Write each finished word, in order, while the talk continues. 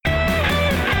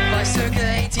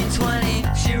1820,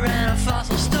 she ran a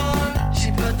fossil store.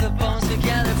 She put the bones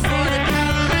together for the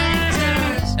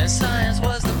collectors. And science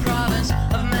was the province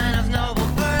of men of noble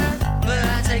birth. But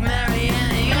I take Mary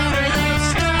Annie over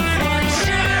those stuff white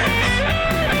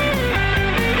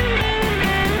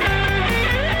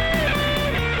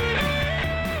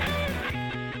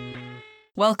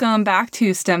shirts. Welcome back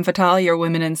to STEM Fatale, your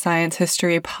Women in Science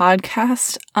History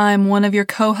podcast. I'm one of your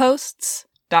co-hosts,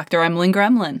 Dr. Emily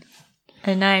Gremlin.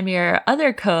 And I'm your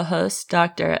other co-host,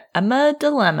 Dr. Emma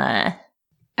Dilemma.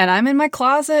 And I'm in my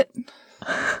closet.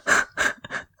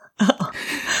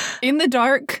 In the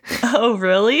dark. Oh,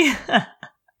 really?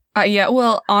 Yeah,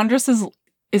 well, Andres is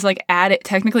like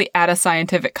technically at a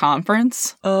scientific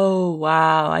conference. Oh,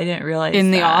 wow. I didn't realize in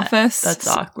that. The office. That's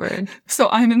awkward. So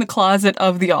I'm in the closet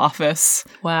of the office.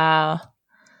 Wow.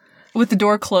 With the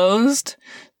door closed.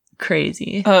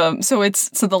 Crazy. So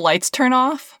the lights turn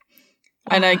off.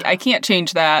 Wow. And I can't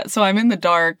change that. So I'm in the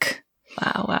dark.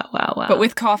 Wow. But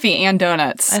with coffee and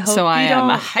donuts. I am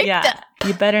hyped up.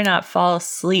 You better not fall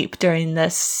asleep during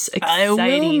this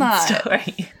exciting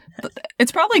story.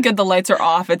 It's probably good the lights are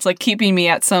off. It's like keeping me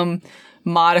at some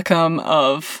modicum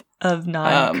of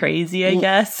non-crazy, I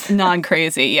guess.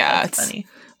 Non-crazy, yeah. That's funny.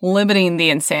 Limiting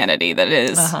the insanity that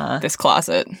is this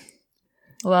closet.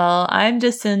 Well, I'm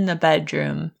just in the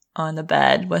bedroom on the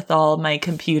bed with all my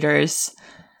computers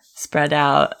spread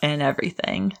out and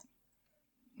everything.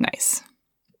 Nice.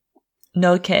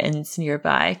 No kittens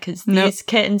nearby, because these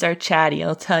kittens are chatty,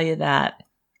 I'll tell you that.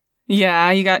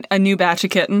 Yeah, you got a new batch of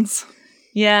kittens.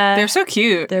 Yeah. They're so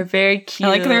cute. They're very cute.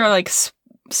 I like their, like,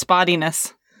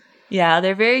 spottiness. Yeah,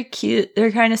 they're very cute.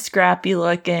 They're kind of scrappy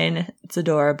looking. It's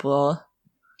adorable.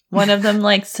 One of them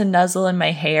likes to nuzzle in my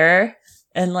hair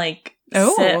and, like,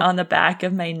 sit on the back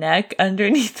of my neck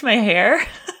underneath my hair.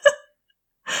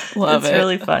 Love it. It's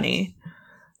really funny.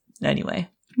 Anyway.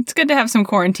 It's good to have some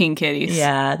quarantine kitties.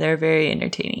 Yeah, they're very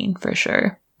entertaining, for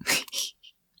sure.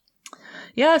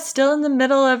 Yeah, still in the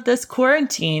middle of this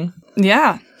quarantine.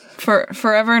 Yeah, for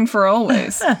forever and for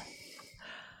always.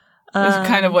 That's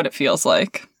kind of what it feels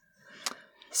like.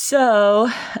 So,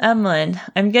 Emlyn,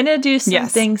 I'm going to do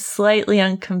something slightly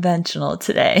unconventional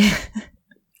today.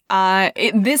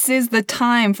 This is the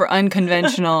time for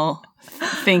unconventional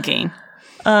thinking.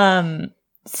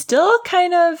 Still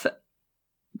kind of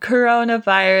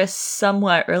coronavirus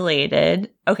somewhat related.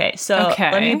 Okay, so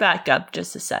let me back up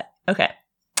just a sec. Okay.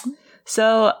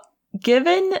 So,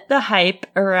 given the hype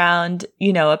around,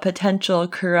 a potential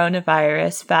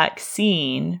coronavirus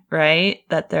vaccine, right,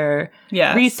 that they're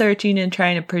researching and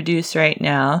trying to produce right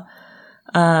now,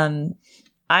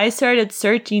 I started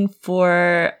searching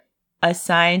for a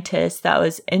scientist that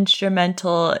was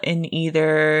instrumental in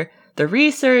either the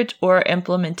research or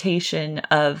implementation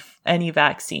of any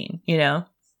vaccine,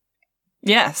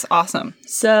 Yes, awesome.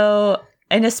 So,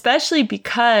 and especially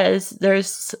because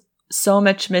there's so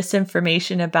much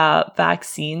misinformation about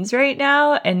vaccines right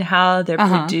now and how they're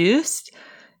produced.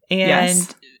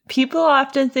 And people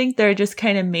often think they're just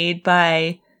kind of made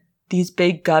by these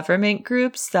big government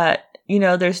groups that,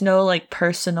 there's no like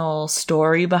personal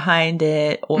story behind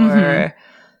it or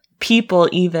people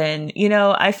even,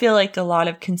 I feel like a lot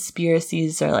of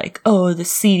conspiracies are like, oh, the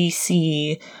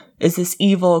CDC is this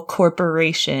evil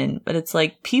corporation, but it's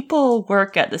like people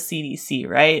work at the CDC,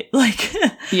 right? Like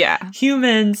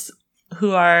humans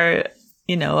who are,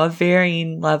 of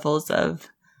varying levels of,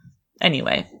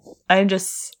 anyway, I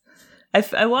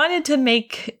wanted to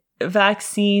make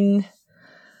vaccine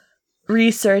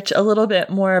research a little bit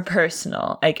more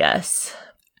personal, I guess.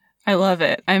 I love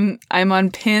it. I'm on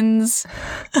pins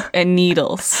and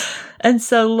needles. And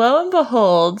so lo and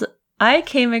behold, I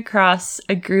came across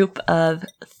a group of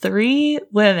 3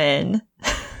 women.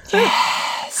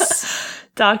 Yes.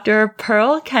 Dr.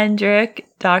 Pearl Kendrick,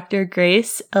 Dr.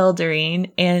 Grace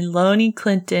Eldering, and Lonnie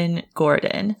Clinton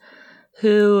Gordon,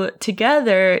 who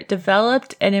together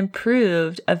developed and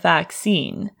improved a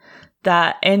vaccine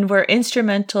and were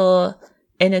instrumental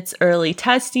in its early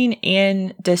testing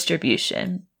and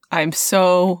distribution. I'm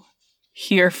so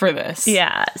here for this.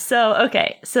 Yeah. So,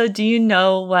 okay. So do you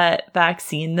know what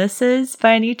vaccine this is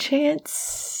by any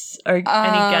chance? Or any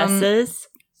guesses?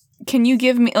 Can you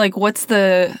give me, what's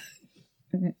the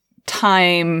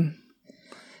time?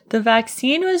 The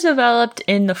vaccine was developed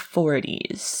in the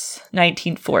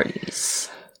 1940s.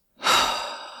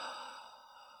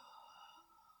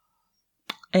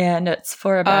 And it's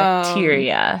for a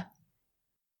bacteria.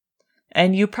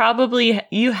 And you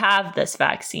have this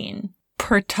vaccine.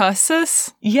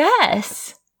 Pertussis?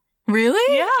 Yes.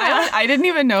 Really? Yeah. I didn't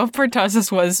even know if pertussis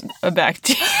was a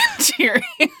bacteria.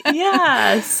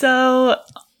 Yeah. So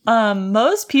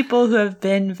Most people who have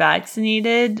been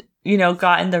vaccinated,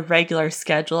 gotten the regular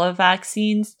schedule of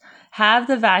vaccines, have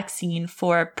the vaccine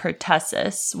for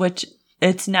pertussis, which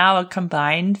it's now a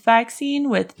combined vaccine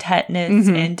with tetanus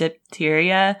and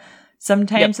diphtheria.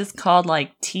 Sometimes it's called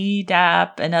like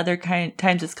Tdap, and other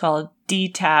times it's called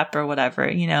DTaP or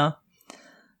whatever,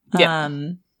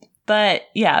 But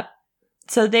yeah,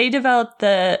 so they developed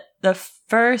the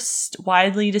first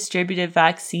widely distributed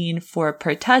vaccine for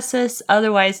pertussis,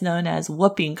 otherwise known as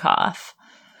whooping cough.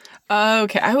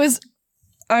 Okay, I was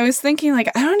thinking,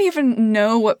 like, I don't even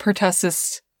know what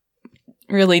pertussis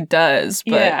really does,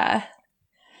 but yeah.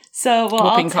 So,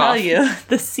 I'll tell you,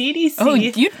 the CDC. Oh,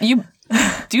 you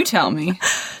do tell me.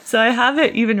 So I have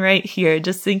it even right here,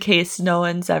 just in case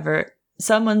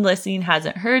someone listening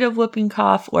hasn't heard of whooping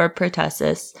cough or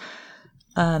pertussis.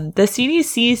 The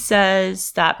CDC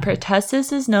says that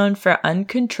pertussis is known for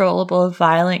uncontrollable,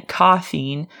 violent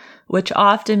coughing, which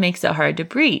often makes it hard to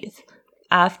breathe.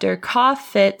 After cough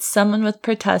fits, someone with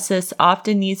pertussis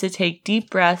often needs to take deep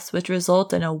breaths, which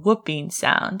result in a whooping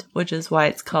sound, which is why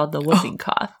it's called the whooping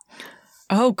cough.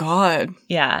 Oh, God.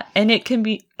 Yeah, and it can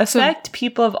affect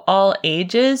people of all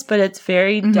ages, but it's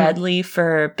very deadly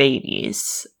for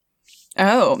babies.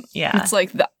 Oh, yeah. It's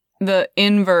like the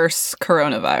inverse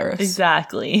coronavirus.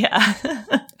 Exactly, yeah.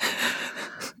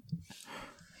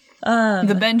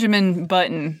 The Benjamin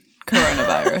Button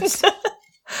coronavirus.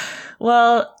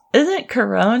 Well, isn't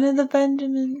Corona the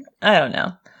Benjamin? I don't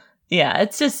know. Yeah,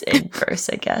 it's just inverse,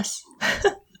 I guess.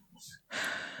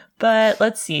 But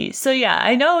let's see. So yeah,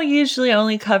 I know we usually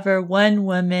only cover one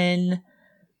woman,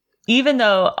 even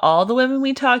though all the women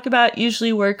we talk about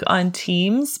usually work on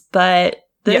teams, but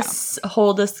this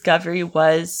whole discovery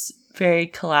was very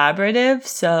collaborative,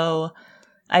 so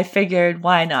I figured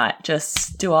why not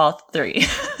just do all three.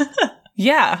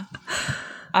 Yeah.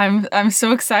 I'm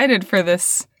so excited for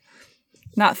this.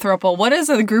 Not throuple. What is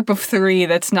a group of three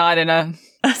that's not in a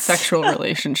sexual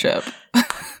relationship?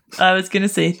 I was going to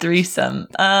say threesome.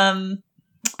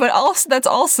 But also that's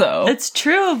also. It's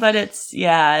true, but it's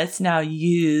now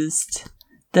used.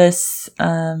 This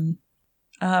trifecta?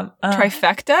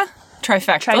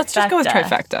 Trifecta. Let's just go with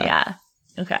trifecta. Yeah.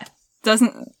 Okay.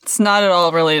 It's not at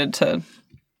all related to,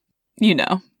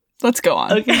 Let's go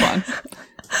on. Okay. Go on.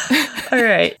 All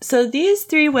right. So these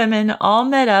three women all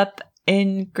met up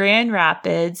in Grand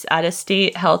Rapids at a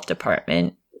state health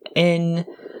department in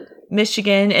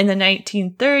Michigan in the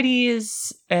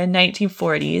 1930s and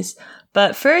 1940s.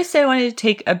 But first, I wanted to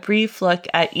take a brief look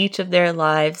at each of their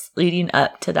lives leading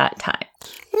up to that time.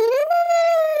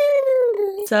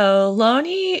 So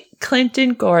Lonnie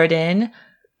Clinton Gordon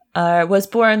was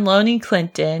born Lonnie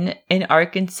Clinton in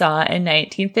Arkansas in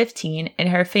 1915, and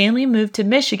her family moved to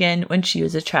Michigan when she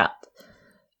was a child.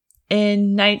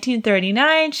 In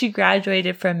 1939, she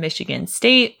graduated from Michigan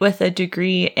State with a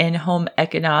degree in home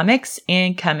economics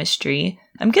and chemistry.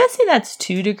 I'm guessing that's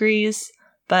 2 degrees,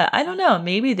 but I don't know.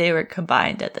 Maybe they were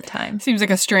combined at the time. Seems like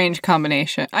a strange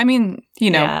combination. I mean,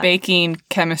 baking,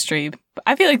 chemistry.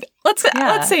 I feel like let's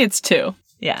say it's 2.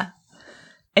 Yeah,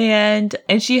 and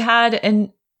she had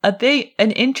an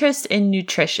interest in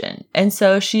nutrition, and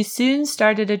so she soon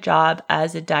started a job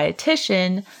as a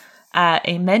dietitian at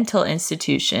a mental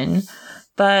institution,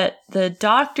 but the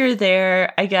doctor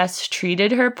there, I guess,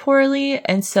 treated her poorly,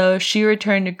 and so she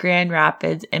returned to Grand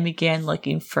Rapids and began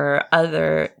looking for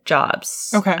other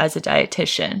jobs as a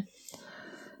dietitian.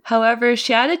 However,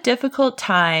 she had a difficult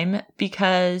time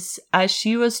because, as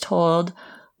she was told,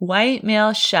 white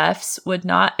male chefs would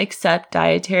not accept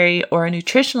dietary or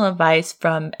nutritional advice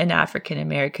from an African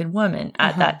American woman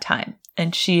at that time,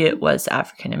 and she was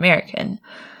African American.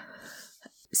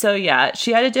 So yeah,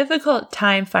 she had a difficult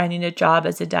time finding a job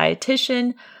as a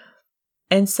dietitian.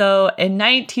 And so in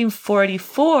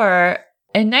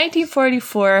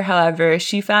 1944, however,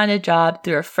 she found a job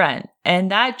through a friend. And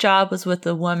that job was with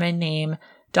a woman named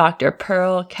Dr.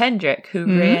 Pearl Kendrick, who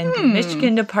ran the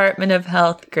Michigan Department of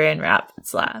Health Grand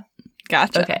Rapids lab.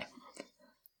 Gotcha. Okay.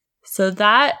 So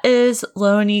that is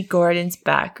Lonnie Gordon's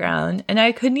background. And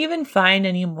I couldn't even find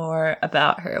any more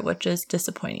about her, which is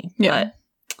disappointing. Yeah. But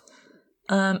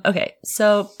okay,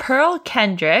 so Pearl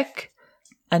Kendrick,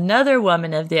 another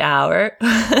woman of the hour,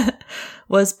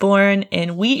 was born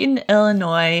in Wheaton,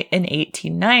 Illinois in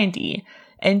 1890,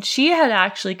 and she had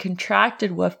actually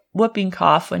contracted whooping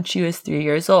cough when she was 3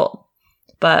 years old,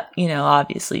 but,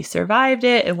 obviously survived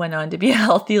it and went on to be a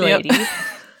healthy lady. Yep.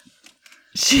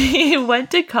 She went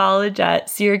to college at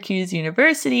Syracuse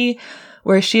University,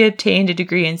 where she obtained a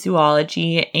degree in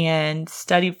zoology and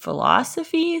studied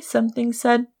philosophy, something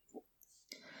said.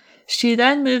 She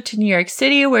then moved to New York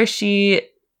City, where she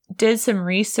did some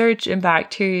research in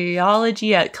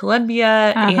bacteriology at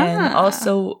Columbia and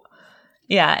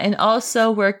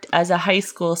also worked as a high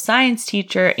school science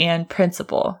teacher and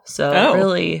principal. So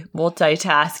really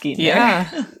multitasking there.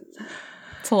 Yeah.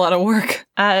 It's a lot of work.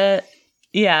 At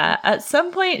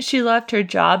some point she left her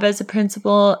job as a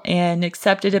principal and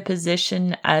accepted a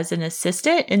position as an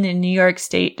assistant in the New York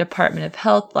State Department of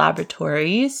Health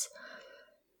laboratories.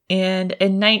 And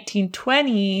in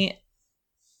 1920,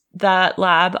 that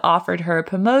lab offered her a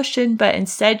promotion, but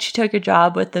instead she took a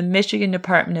job with the Michigan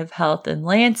Department of Health in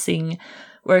Lansing,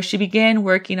 where she began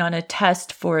working on a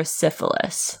test for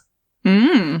syphilis.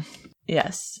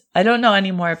 Yes. I don't know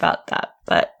any more about that,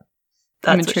 but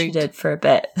that's what she did for a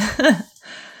bit.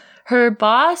 Her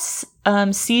boss,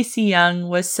 C.C. Young,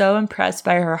 was so impressed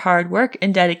by her hard work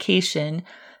and dedication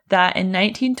that in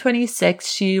 1926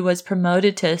 she was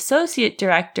promoted to associate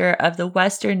director of the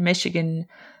Western Michigan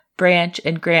branch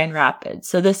in Grand Rapids.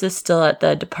 So this is still at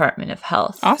the Department of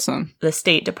Health. Awesome. The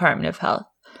State Department of Health.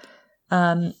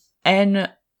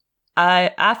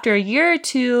 After a year or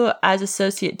two as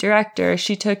associate director,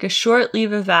 she took a short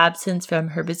leave of absence from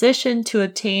her position to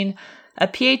obtain a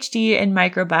PhD in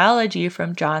microbiology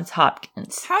from Johns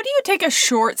Hopkins. How do you take a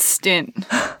short stint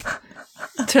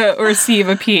to receive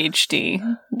a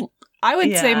PhD? I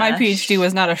would say my PhD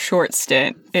was not a short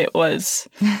stint. It was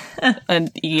an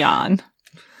eon.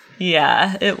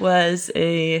 Yeah, it was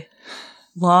a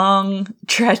long,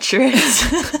 treacherous...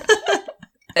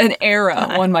 an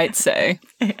era, one might say.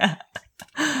 Yeah.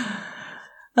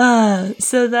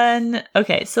 So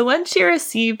when she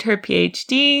received her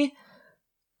PhD,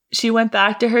 she went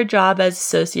back to her job as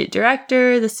associate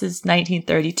director, this is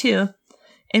 1932,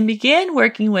 and began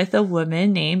working with a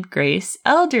woman named Grace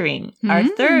Eldering, our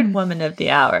third woman of the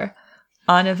hour,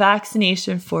 on a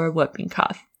vaccination for whooping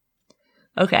cough.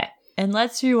 Okay, and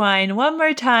let's rewind one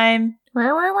more time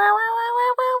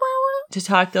to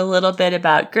talk a little bit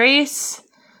about Grace.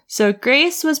 So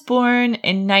Grace was born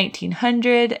in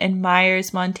 1900 in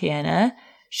Myers, Montana.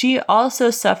 She also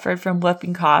suffered from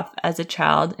whooping cough as a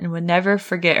child and would never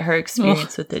forget her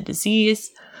experience with the disease.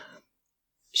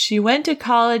 She went to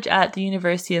college at the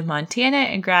University of Montana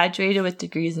and graduated with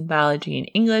degrees in biology and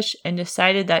English and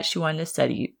decided that she wanted to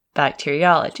study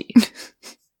bacteriology.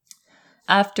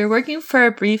 After working for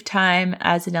a brief time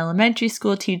as an elementary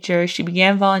school teacher, she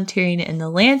began volunteering in the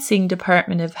Lansing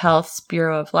Department of Health's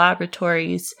Bureau of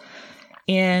Laboratories.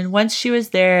 And once she was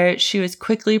there, she was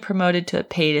quickly promoted to a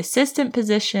paid assistant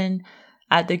position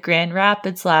at the Grand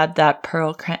Rapids lab that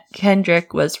Pearl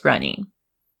Kendrick was running.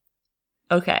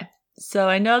 Okay, so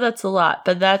I know that's a lot,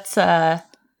 but that's how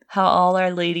all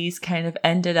our ladies kind of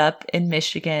ended up in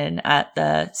Michigan at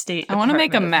the State Department. I want to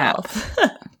make a map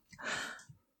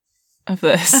of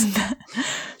this.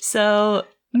 So,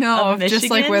 just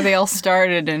like where they all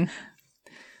started and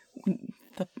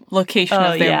the location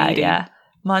of their meeting. Yeah.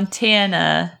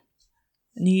 Montana,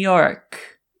 New York,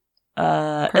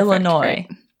 Illinois. Right.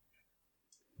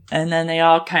 And then they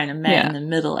all kind of met in the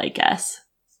middle, I guess.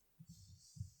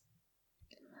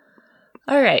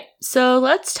 All right. So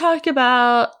let's talk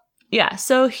about,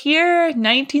 so here,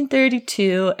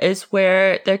 1932 is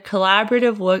where their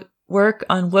collaborative work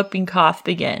on whooping cough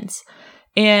begins.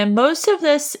 And most of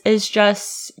this is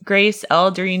just Grace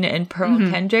Eldering and Pearl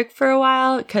Kendrick for a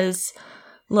while, because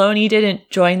Loney didn't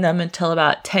join them until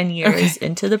about 10 years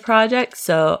into the project,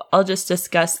 so I'll just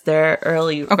discuss their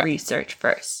early research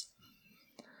first.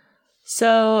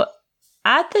 So,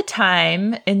 at the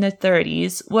time, in the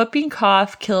 30s, whooping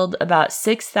cough killed about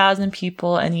 6,000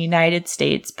 people in the United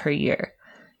States per year.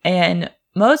 And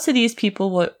most of these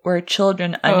people were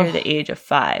children under the age of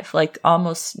 5. Like,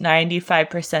 almost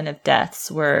 95% of deaths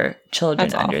were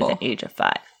children under the age of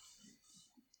 5.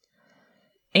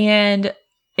 And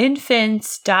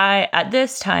infants died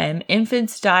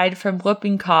from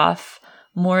whooping cough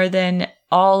more than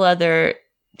all other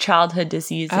childhood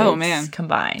diseases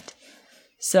combined.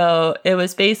 So it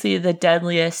was basically the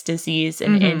deadliest disease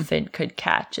an infant could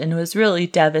catch, and it was really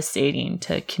devastating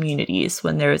to communities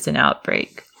when there was an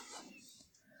outbreak.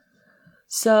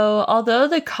 So although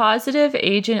the causative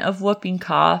agent of whooping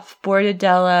cough,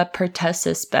 Bordetella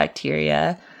pertussis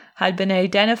bacteria, had been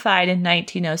identified in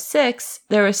 1906,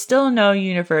 there was still no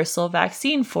universal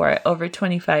vaccine for it over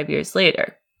 25 years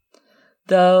later.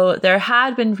 Though there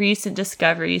had been recent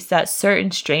discoveries that certain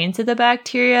strains of the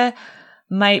bacteria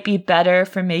might be better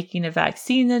for making a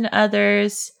vaccine than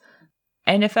others.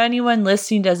 And if anyone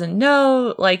listening doesn't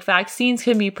know, vaccines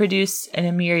can be produced in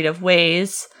a myriad of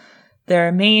ways.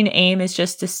 Their main aim is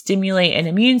just to stimulate an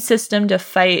immune system to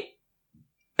fight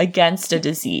against a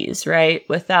disease, right?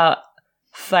 Without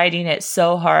fighting it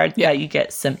so hard that you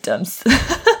get symptoms.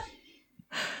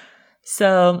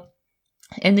 So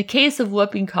in the case of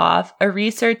whooping cough, a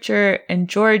researcher in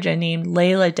Georgia named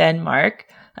Layla Denmark,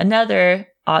 another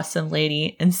awesome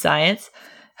lady in science,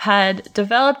 had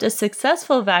developed a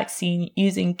successful vaccine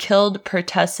using killed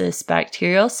pertussis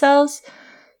bacterial cells.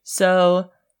 So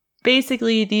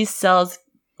basically, these cells,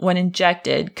 when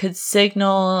injected, could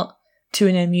signal to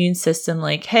an immune system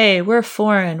like, hey, we're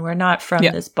foreign, we're not from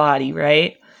this body,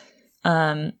 right?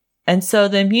 And so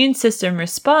the immune system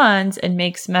responds and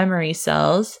makes memory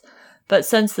cells. But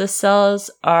since the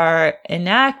cells are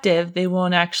inactive, they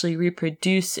won't actually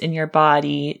reproduce in your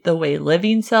body the way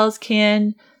living cells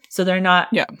can. So they're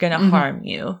not going to harm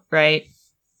you, right?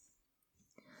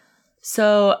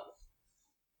 So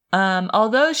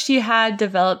although she had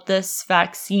developed this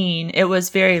vaccine, it was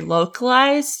very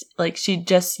localized. Like she'd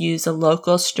just used a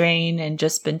local strain and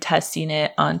just been testing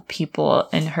it on people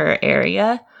in her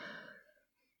area.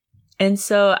 And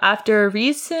so after a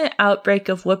recent outbreak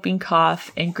of whooping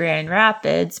cough in Grand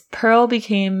Rapids, Pearl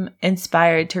became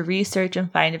inspired to research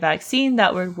and find a vaccine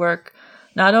that would work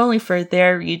not only for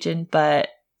their region, but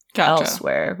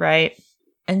elsewhere, right?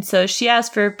 And so she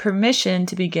asked for permission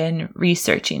to begin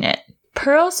researching it.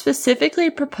 Pearl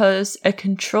specifically proposed a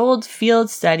controlled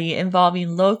field study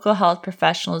involving local health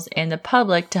professionals and the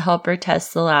public to help her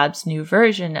test the lab's new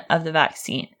version of the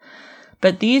vaccine.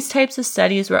 But these types of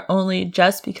studies were only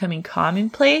just becoming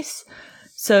commonplace.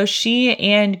 So she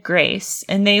and Grace,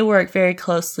 and they worked very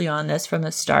closely on this from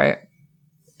the start,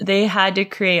 they had to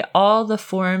create all the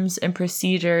forms and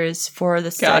procedures for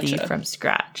the study from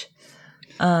scratch.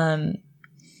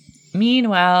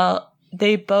 Meanwhile,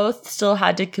 they both still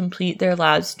had to complete their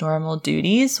lab's normal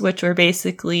duties, which were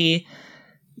basically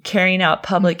carrying out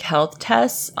public health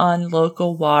tests on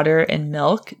local water and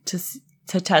milk to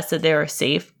test that they were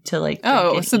safe to like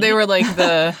drink so they were like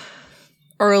the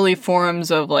early forms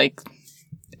of like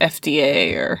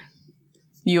FDA or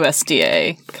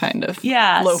USDA kind of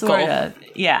local. Sort of.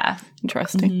 Yeah.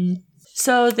 Interesting. Mm-hmm.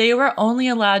 So they were only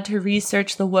allowed to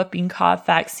research the whooping cough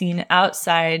vaccine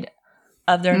outside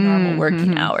of their normal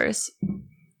working hours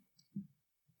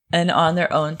and on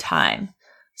their own time.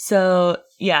 So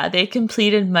yeah, they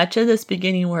completed much of this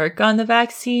beginning work on the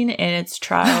vaccine and its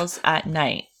trials at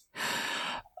night.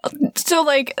 So,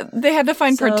 like, they had to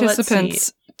find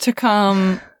participants to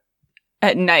come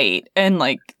at night and,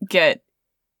 like, get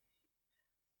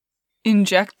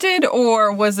injected,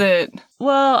 or was it?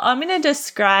 Well, I'm going to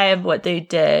describe what they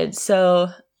did. So,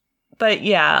 but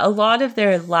yeah, a lot of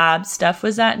their lab stuff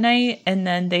was at night, and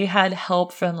then they had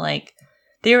help from, like,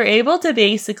 they were able to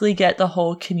basically get the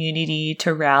whole community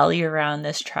to rally around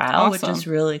this trial, which is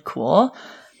really cool.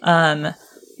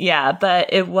 Yeah,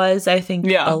 but it was, I think,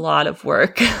 a lot of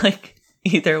work, like,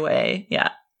 either way,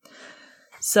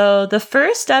 So the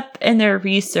first step in their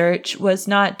research was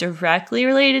not directly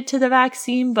related to the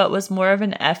vaccine, but was more of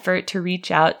an effort to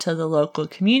reach out to the local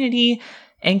community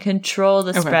and control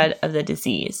the spread of the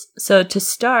disease. So to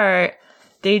start,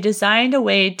 they designed a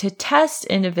way to test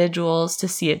individuals to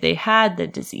see if they had the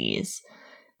disease.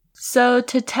 So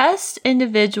to test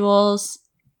individuals,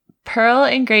 Pearl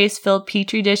and Grace filled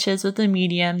petri dishes with a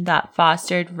medium that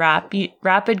fostered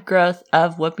rapid growth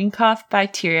of whooping cough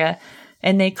bacteria,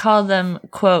 and they called them,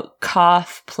 quote,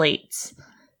 cough plates,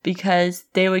 because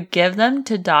they would give them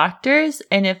to doctors,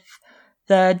 and if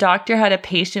the doctor had a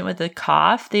patient with a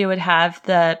cough, they would have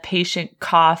the patient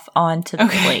cough onto the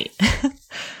plate.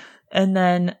 And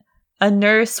then a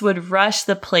nurse would rush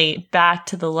the plate back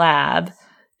to the lab,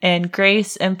 and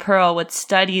Grace and Pearl would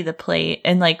study the plate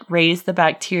and like raise the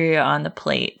bacteria on the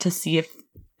plate to see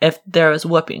if there was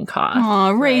whooping cough. Aw,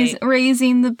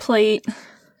 raising the plate.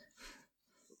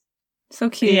 So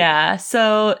cute. Yeah,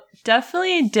 so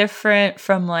definitely different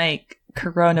from like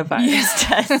coronavirus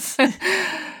tests.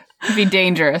 It'd be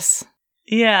dangerous.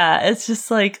 Yeah, it's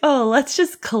just like, oh, let's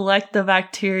just collect the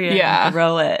bacteria and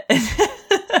grow it.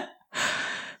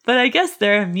 But I guess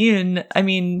they're immune. I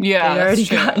mean, they'd already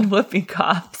gotten whooping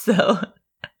cough. So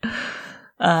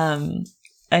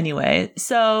anyway,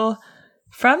 so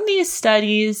from these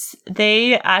studies,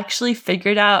 they actually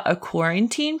figured out a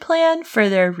quarantine plan for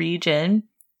their region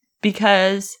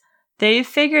because they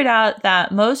figured out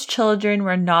that most children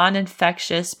were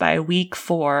non-infectious by week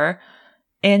 4.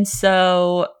 And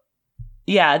so,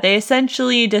 yeah, they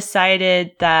essentially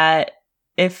decided that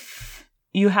if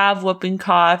you have whooping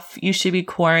cough, you should be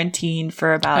quarantined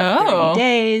for about 30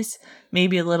 days,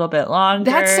 maybe a little bit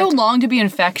longer. That's so long to be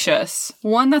infectious.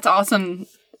 One, that's awesome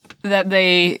that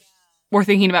they were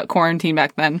thinking about quarantine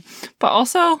back then. But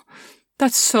also,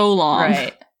 that's so long.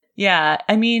 Right. Yeah.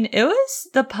 I mean, it was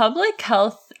the public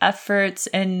health efforts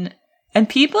and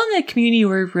people in the community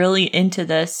were really into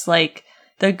this. Like,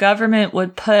 the government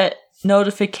would put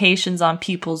notifications on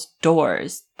people's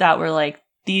doors that were like,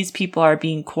 these people are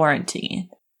being quarantined.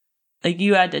 Like,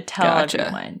 you had to tell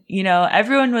everyone. You know,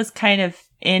 everyone was kind of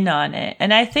in on it.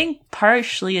 And I think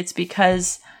partially it's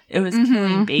because it was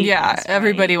killing babies. Yeah, right?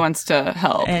 everybody wants to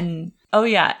help. And,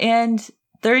 and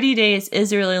 30 days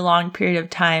is a really long period of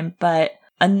time, but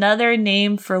another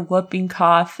name for whooping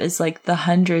cough is like the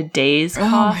 100 days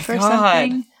cough or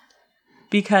something.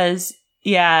 Because,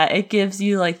 yeah, it gives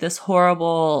you like this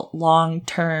horrible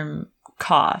long-term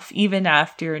cough, even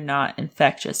after you're not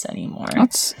infectious anymore.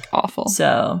 That's awful.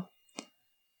 So,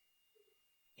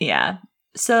 yeah.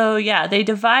 So, yeah, they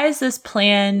devised this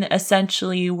plan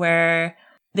essentially where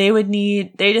they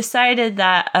decided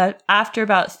that after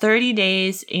about 30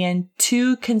 days and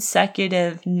 2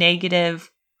 consecutive negative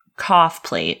cough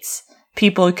plates,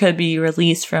 people could be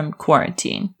released from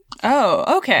quarantine.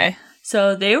 Oh, okay.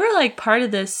 So they were like part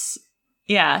of this.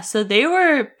 Yeah. So they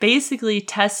were basically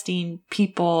testing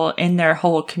people in their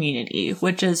whole community,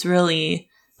 which is really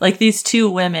like these 2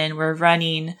 women were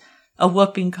running a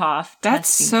whooping cough. That's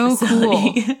so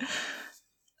facility. Cool.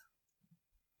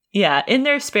 Yeah. In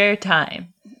their spare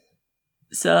time.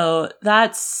 So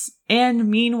and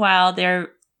meanwhile, they're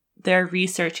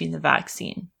researching the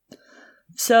vaccine.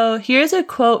 So here's a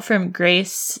quote from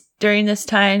Grace during this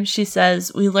time. She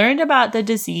says, "We learned about the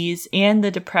disease and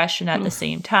the depression at the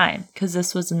same time," because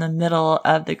this was in the middle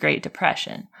of the Great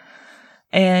Depression.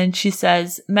 And she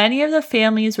says, "Many of the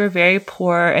families were very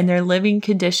poor and their living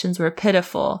conditions were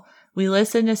pitiful. We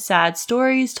listened to sad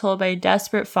stories told by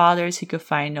desperate fathers who could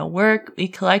find no work. We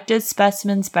collected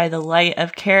specimens by the light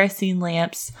of kerosene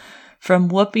lamps from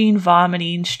whooping,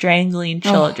 vomiting, strangling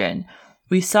children.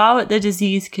 We saw what the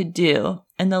disease could do.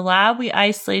 In the lab, we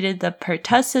isolated the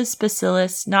pertussis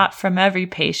bacillus, not from every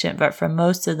patient, but from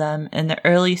most of them in the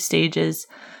early stages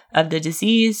of the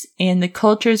disease, and the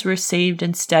cultures were saved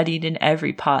and studied in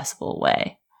every possible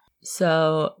way."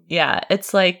 So, yeah,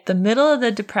 it's like the middle of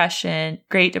the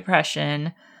Great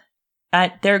Depression.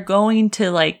 They're going to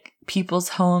like people's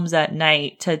homes at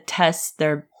night to test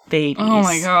their babies. Oh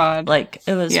my God. Like,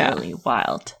 it was really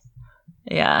wild.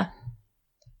 Yeah.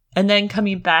 And then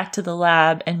coming back to the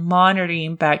lab and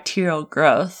monitoring bacterial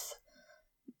growth.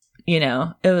 You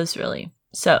know, it was really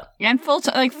so. And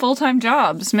full-time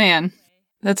jobs, man.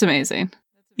 That's amazing.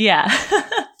 Yeah.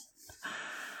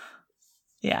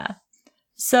 Yeah.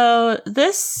 So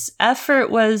this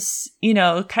effort was, you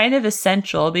know, kind of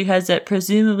essential because it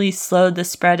presumably slowed the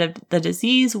spread of the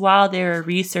disease while they were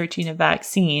researching a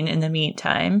vaccine in the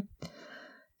meantime.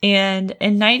 And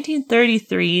in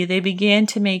 1933, they began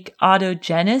to make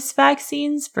autogenous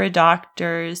vaccines for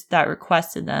doctors that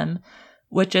requested them,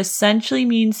 which essentially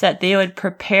means that they would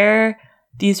prepare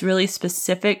these really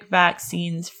specific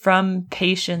vaccines from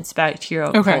patients'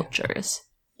 bacterial cultures.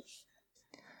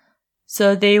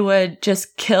 So they would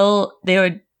they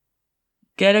would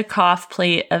get a cough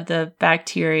plate of the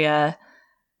bacteria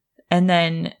and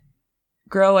then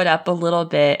grow it up a little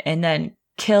bit and then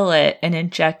kill it and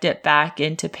inject it back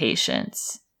into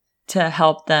patients to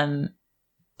help them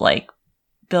like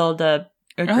build a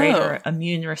greater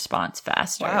immune response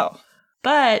faster. Wow.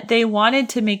 But they wanted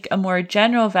to make a more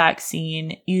general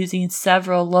vaccine using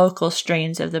several local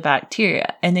strains of the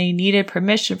bacteria, and they needed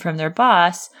permission from their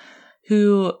boss,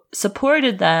 who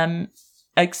supported them,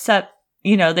 except,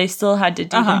 you know, they still had to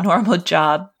do their normal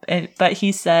job. But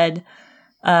he said,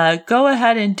 go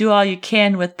ahead and do all you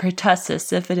can with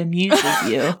pertussis if it amuses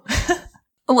you.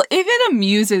 Well, if it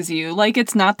amuses you, like,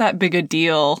 it's not that big a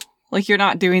deal. Like, you're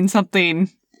not doing something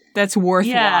that's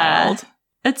worthwhile. Yeah.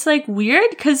 It's, like, weird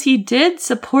because he did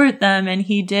support them and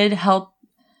he did help,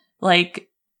 like,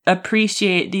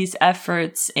 appreciate these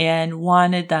efforts and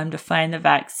wanted them to find the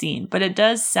vaccine. But it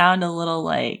does sound a little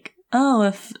like, oh,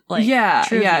 if, like,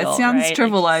 trivial, it sounds right?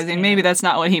 trivializing. Like, maybe that's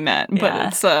not what he meant, but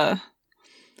it's,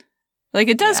 like,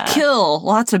 it does kill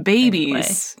lots of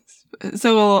babies. Anyway.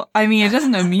 So, I mean, it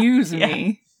doesn't amuse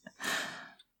me.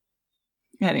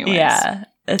 Anyways. Yeah,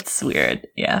 it's weird.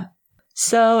 Yeah.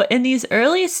 So, in these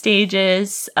early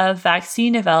stages of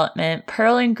vaccine development,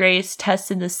 Pearl and Grace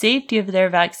tested the safety of their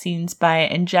vaccines by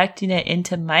injecting it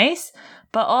into mice,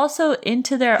 but also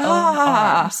into their own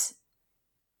arms.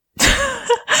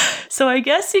 So, I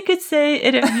guess you could say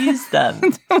it amused them.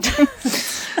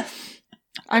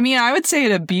 I mean, I would say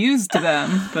it abused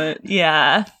them, but...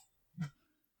 Yeah.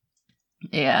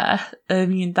 Yeah. I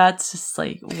mean, that's just,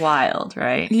 like, wild,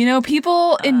 right? You know,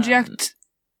 people inject...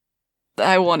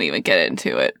 I won't even get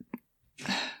into it.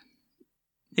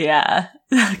 Yeah.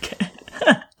 Okay.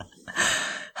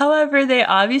 However, they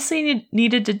obviously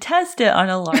needed to test it on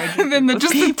a larger group than of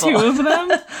just people. the two of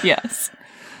them? Yes.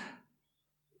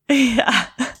 Yeah.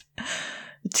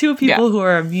 2 people who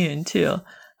are immune, too.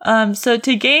 So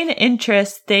to gain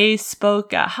interest, they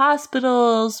spoke at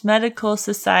hospitals, medical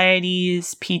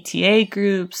societies, PTA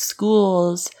groups,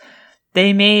 schools.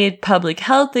 They made public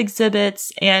health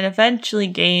exhibits and eventually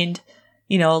gained,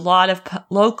 a lot of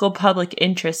local public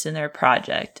interest in their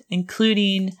project,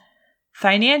 including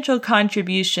financial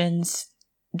contributions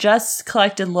just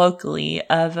collected locally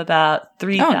of about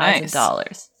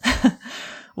 $3,000,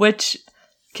 which,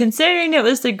 considering it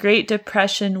was the Great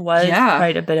Depression, was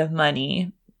quite a bit of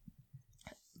money.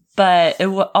 But it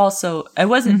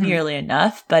wasn't nearly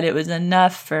enough, but it was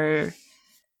enough for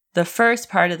the first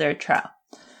part of their trial.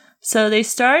 So they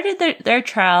started their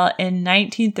trial in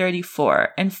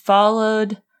 1934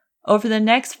 and over the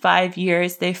next 5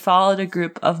 years, they followed a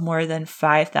group of more than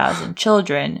 5,000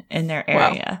 children in their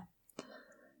area. Wow.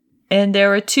 And there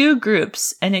were 2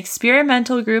 groups, an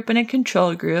experimental group and a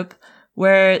control group,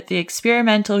 where the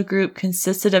experimental group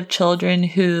consisted of children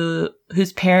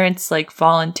whose parents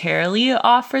voluntarily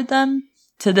offered them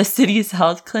to the city's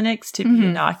health clinics to be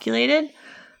inoculated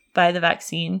by the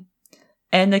vaccine.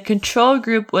 And the control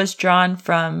group was drawn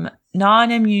from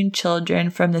non-immune children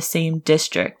from the same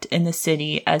district in the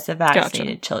city as the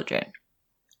vaccinated children.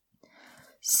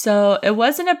 So it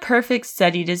wasn't a perfect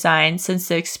study design since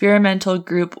the experimental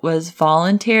group was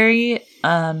voluntary,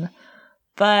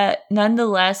 but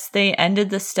nonetheless, they ended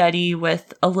the study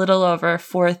with a little over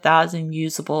 4,000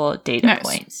 usable data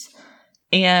points.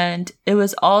 And it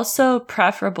was also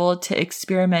preferable to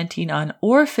experimenting on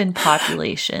orphan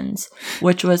populations,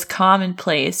 which was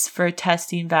commonplace for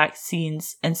testing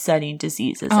vaccines and studying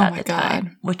diseases at the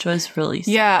time, which was really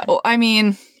sad. Yeah, well, I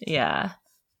mean... Yeah.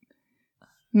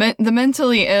 The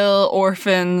mentally ill,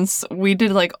 orphans, we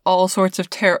did all sorts of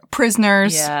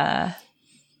prisoners. Yeah.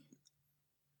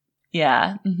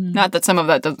 Yeah. Mm-hmm. Not that some of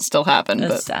that doesn't still happen,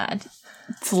 That's but sad.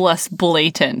 It's less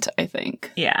blatant, I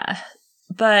think. Yeah.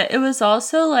 But it was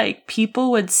also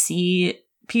people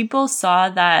saw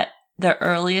that the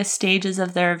earliest stages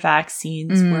of their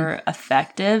vaccines were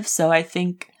effective. So I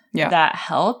think that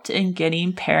helped in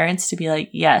getting parents to be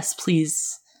yes,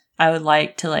 please, I would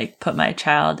like to put my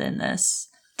child in this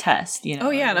test,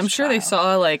 Oh yeah, and I'm sure they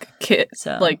saw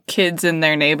kids in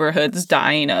their neighborhoods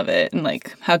dying of it and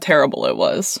how terrible it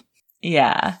was.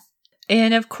 Yeah.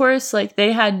 And of course,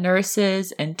 they had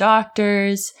nurses and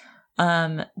doctors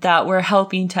that were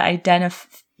helping to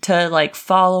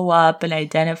follow up and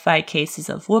identify cases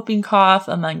of whooping cough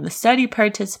among the study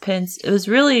participants. It was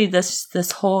really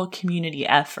this whole community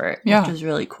effort, which was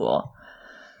really cool.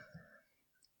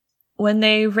 When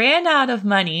they ran out of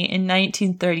money in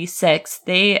 1936,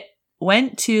 they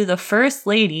went to the First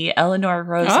Lady, Eleanor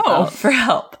Roosevelt, for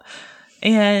help.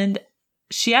 And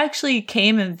she actually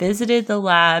came and visited the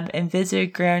lab and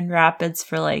visited Grand Rapids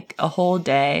for a whole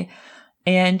day.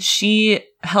 And she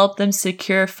helped them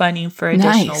secure funding for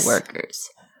additional workers.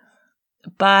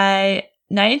 By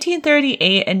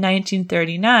 1938 and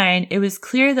 1939, it was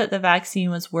clear that the vaccine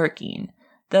was working.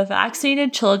 The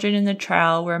vaccinated children in the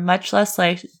trial were much less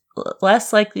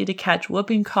likely to catch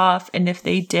whooping cough, and if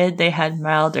they did, they had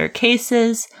milder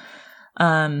cases,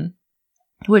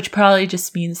 which probably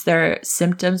just means their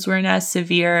symptoms weren't as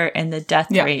severe and the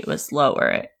death rate was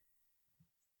lower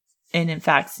in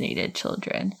vaccinated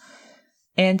children.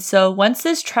 And so once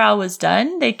this trial was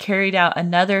done, they carried out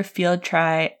another field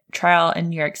trial in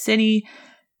New York City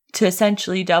to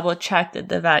essentially double check that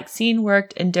the vaccine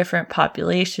worked in different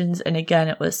populations, and again,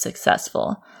 it was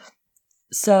successful.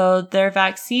 So their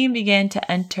vaccine began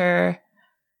to enter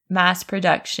mass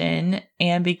production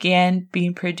and began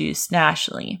being produced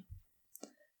nationally.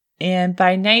 And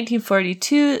by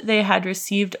 1942, they had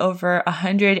received over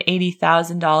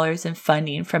 $180,000 in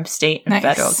funding from state and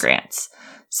federal grants.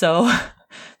 So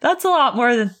that's a lot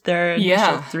more than their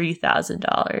initial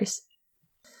 $3,000.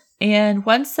 And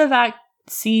once the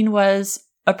vaccine was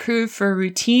approved for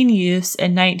routine use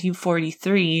in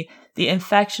 1943, the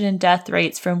infection and death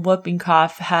rates from whooping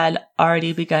cough had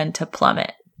already begun to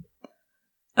plummet.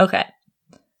 Okay.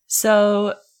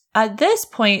 So at this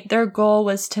point, their goal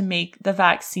was to make the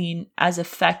vaccine as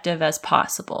effective as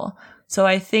possible. So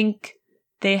I think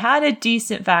they had a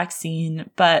decent vaccine,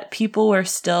 but people were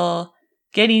still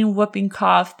getting whooping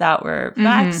cough that were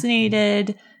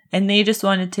vaccinated, and they just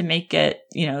wanted to make it,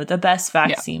 the best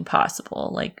vaccine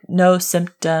possible. No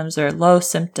symptoms or low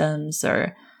symptoms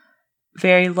or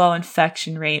very low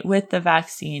infection rate with the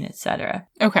vaccine, etc.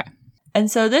 Okay. And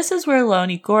so this is where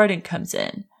Lonnie Gordon comes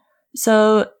in.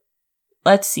 So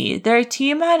let's see. Their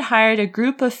team had hired a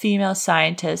group of female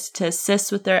scientists to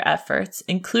assist with their efforts,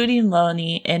 including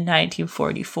Lonnie in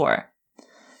 1944.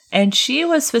 And she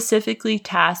was specifically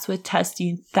tasked with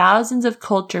testing thousands of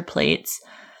culture plates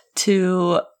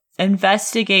to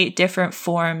investigate different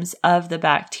forms of the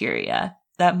bacteria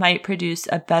that might produce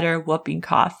a better whooping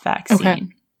cough vaccine. Okay.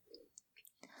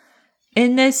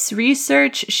 In this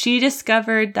research, she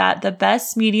discovered that the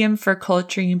best medium for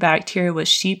culturing bacteria was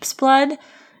sheep's blood.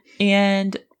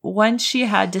 And once she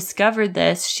had discovered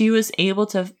this, she was able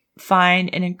to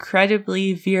find an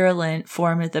incredibly virulent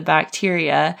form of the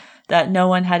bacteria that no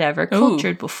one had ever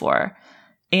cultured before.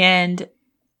 And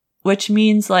which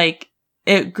means like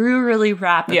it grew really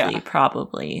rapidly,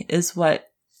 probably, is what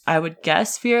I would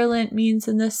guess virulent means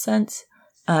in this sense.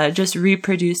 Just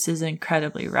reproduces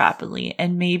incredibly rapidly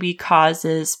and maybe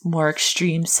causes more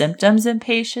extreme symptoms in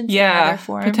patients. Yeah, in other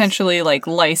forms. Potentially like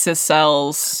lyses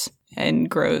cells and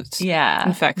grows. Yeah.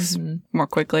 Infects more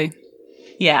quickly.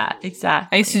 Yeah,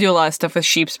 exactly. I used to do a lot of stuff with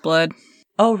sheep's blood.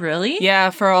 Oh, really? Yeah,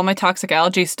 for all my toxic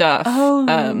algae stuff.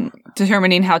 Oh.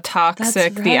 Determining how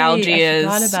toxic the algae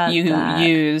is, you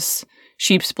use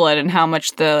sheep's blood and how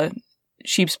much the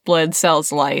sheep's blood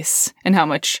cells lyse and how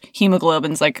much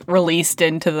hemoglobin's like released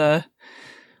into the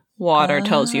water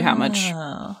tells you how much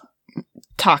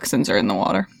toxins are in the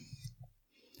water.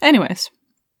 Anyways.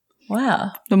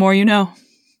 Wow. The more you know.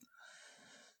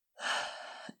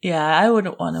 Yeah, I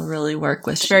wouldn't want to really work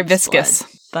with sheep's very viscous.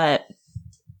 Blood,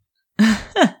 but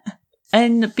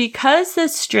and because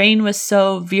this strain was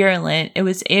so virulent, it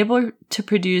was able to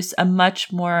produce a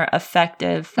much more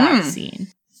effective vaccine.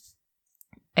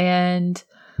 And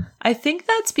I think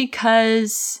that's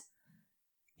because,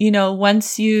 you know,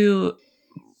 once you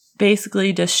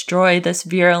basically destroy this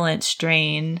virulent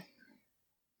strain,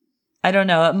 I don't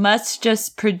know, it must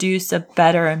just produce a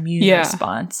better immune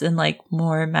response and like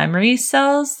more memory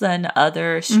cells than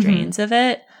other strains of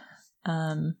it,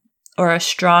 or a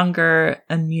stronger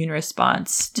immune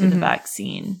response to the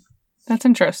vaccine. That's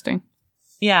interesting.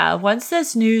 Yeah, once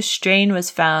this new strain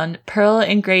was found, Pearl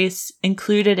and Grace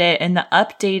included it in the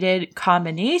updated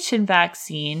combination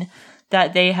vaccine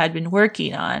that they had been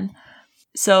working on.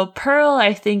 So Pearl,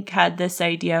 I think, had this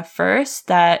idea first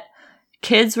that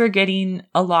kids were getting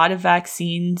a lot of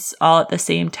vaccines all at the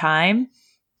same time.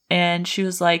 And she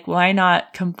was like, why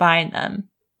not combine them?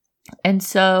 And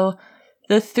so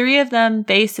the three of them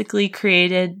basically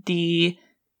created the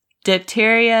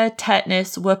diphtheria,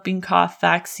 tetanus, whooping cough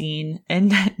vaccine,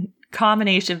 and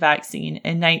combination vaccine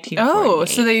in 1948. Oh,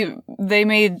 so they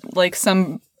made like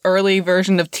some early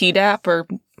version of Tdap or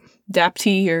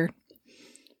DAPT or...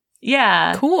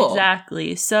 Yeah, cool.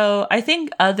 Exactly. So I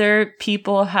think other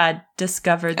people had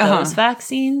discovered those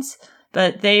vaccines,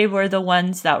 but they were the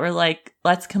ones that were like,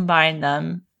 let's combine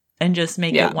them and just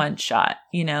make it one shot,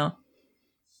 you know?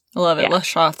 I love it. Less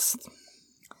shots,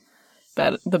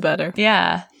 the better.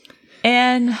 Yeah.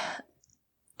 And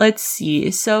let's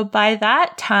see. So by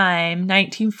that time,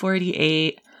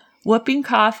 1948, whooping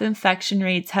cough infection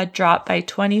rates had dropped by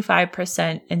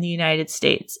 25% in the United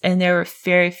States, and there were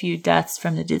very few deaths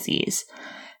from the disease.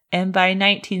 And by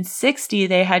 1960,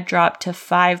 they had dropped to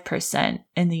 5%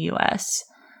 in the U.S.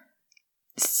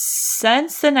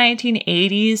 Since the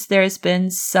 1980s, there's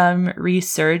been some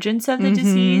resurgence of the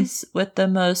disease, with the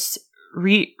most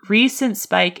recent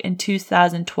spike in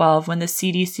 2012 when the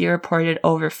CDC reported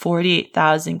over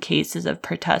 48,000 cases of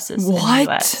pertussis in the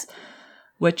U.S.,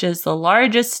 which is the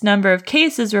largest number of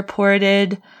cases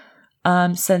reported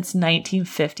since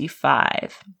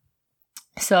 1955.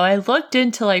 So I looked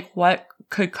into like what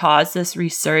could cause this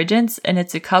resurgence, and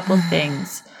it's a couple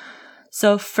things.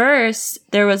 So first,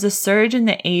 there was a surge in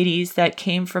the 80s that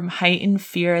came from heightened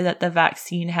fear that the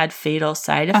vaccine had fatal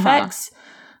side effects.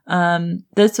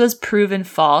 This was proven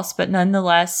false, but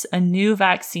nonetheless, a new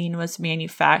vaccine was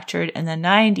manufactured in the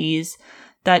 90s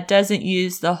that doesn't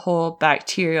use the whole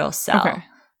bacterial cell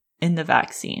in the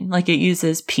vaccine. Like it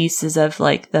uses pieces of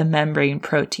like the membrane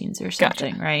proteins or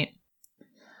something, right?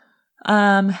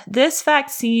 This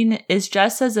vaccine is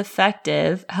just as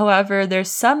effective. However,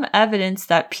 there's some evidence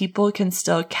that people can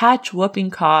still catch whooping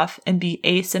cough and be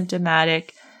asymptomatic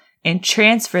and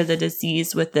transfer the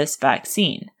disease with this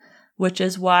vaccine, which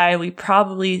is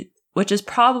probably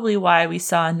why we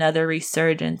saw another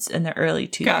resurgence in the early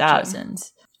 2000s. Gotcha.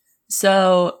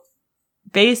 So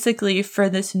basically, for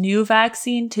this new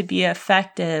vaccine to be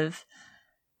effective,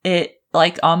 it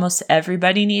like almost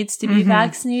everybody needs to be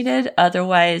vaccinated.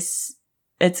 Otherwise,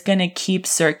 it's going to keep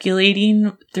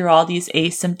circulating through all these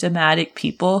asymptomatic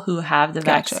people who have the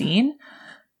vaccine.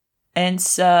 And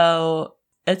so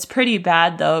it's pretty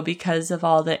bad though, because of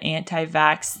all the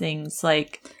anti-vax things.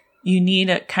 Like you need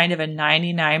a kind of a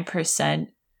 99%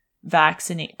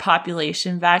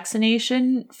 population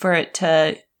vaccination for it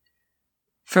to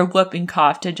for whooping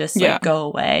cough to just like go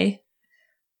away.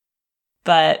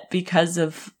 But because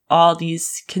of all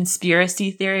these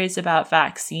conspiracy theories about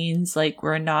vaccines, like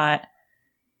we're not,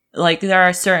 like there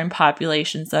are certain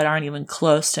populations that aren't even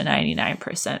close to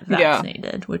 99%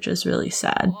 vaccinated, which is really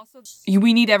sad.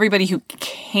 We need everybody who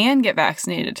can get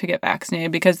vaccinated to get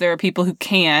vaccinated because there are people who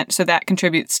can't. So that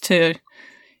contributes to,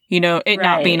 you know, it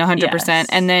not being 100%. Yes.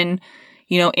 And then,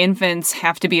 you know, infants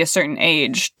have to be a certain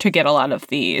age to get a lot of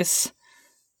these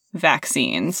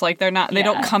vaccines. Like they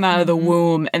don't come out of the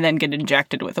womb and then get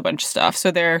injected with a bunch of stuff. So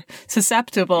they're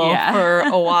susceptible for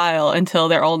a while until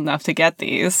they're old enough to get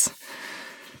these.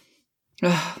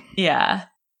 Yeah.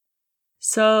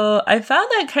 So I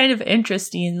found that kind of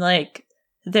interesting. Like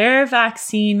their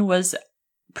vaccine was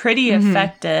pretty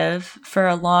effective for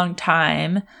a long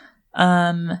time.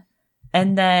 And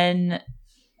then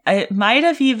it might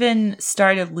have even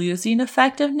started losing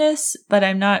effectiveness, but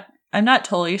I'm not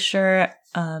totally sure.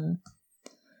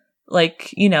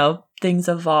 Like, you know, things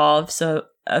evolve, so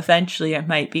eventually it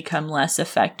might become less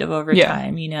effective over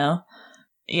time, you know?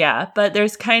 Yeah, but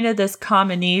there's kind of this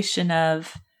combination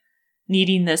of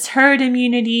needing this herd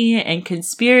immunity and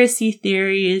conspiracy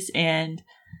theories and,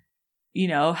 you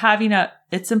know,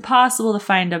 it's impossible to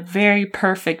find a very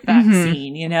perfect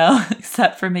vaccine, you know,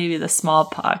 except for maybe the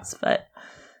smallpox, but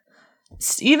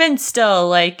even still,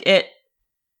 like,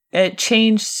 it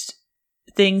changed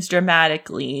things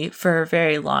dramatically for a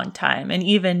very long time. And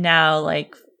even now,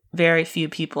 like, very few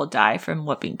people die from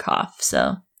whooping cough.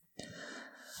 So,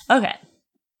 okay.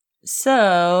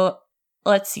 So,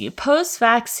 let's see.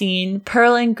 Post-vaccine,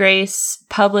 Pearl and Grace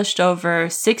published over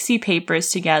 60 papers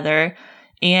together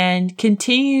and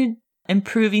continued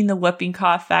improving the whooping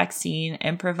cough vaccine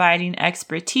and providing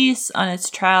expertise on its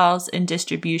trials and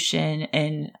distribution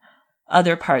in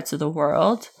other parts of the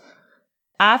world.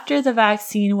 After the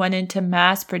vaccine went into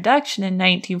mass production in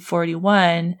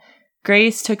 1941,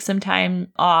 Grace took some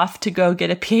time off to go get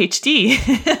a PhD.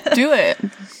 Do it.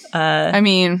 I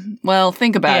mean, well,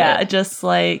 think about it. Yeah, just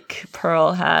like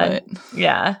Pearl had.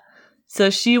 Yeah. So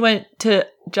she went to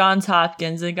Johns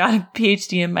Hopkins and got a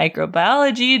PhD in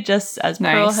microbiology, just as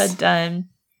Pearl had done.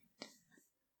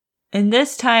 And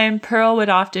this time, Pearl would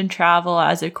often travel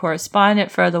as a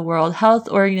correspondent for the World Health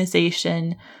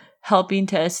Organization, helping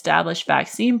to establish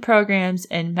vaccine programs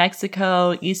in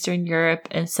Mexico, Eastern Europe,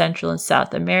 and Central and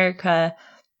South America.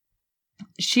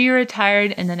 She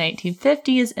retired in the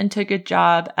 1950s and took a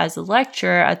job as a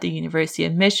lecturer at the University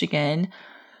of Michigan,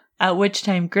 at which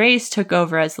time Grace took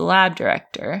over as the lab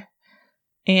director.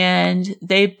 And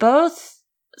they both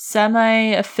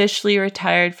semi-officially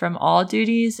retired from all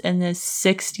duties in the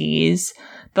 60s,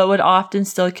 but would often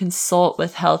still consult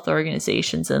with health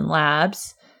organizations and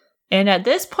labs. And at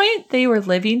this point, they were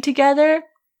living together.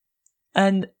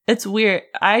 And it's weird.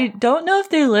 I don't know if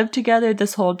they lived together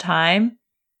this whole time,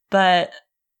 but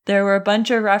there were a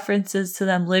bunch of references to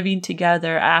them living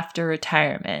together after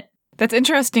retirement. That's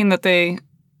interesting that they...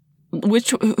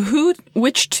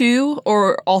 Which two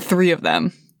or all three of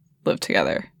them lived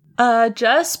together?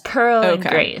 Just Pearl and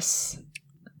Grace.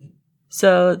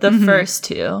 So the first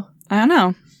two. I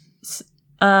don't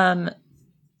know.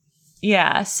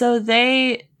 Yeah, so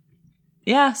they...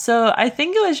 Yeah, so I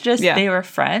think it was just they were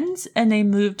friends and they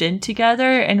moved in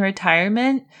together in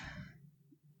retirement,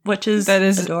 which is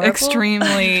adorable.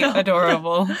 Extremely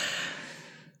adorable.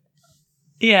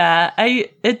 Yeah, I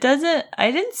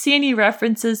didn't see any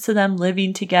references to them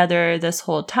living together this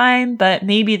whole time, but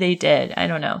maybe they did. I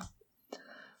don't know.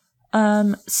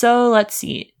 So let's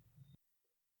see.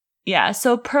 Yeah,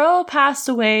 so Pearl passed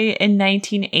away in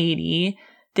 1980.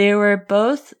 They were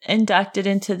both inducted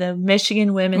into the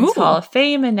Michigan Women's Hall of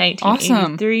Fame in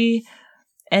 1983. Awesome.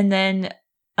 And then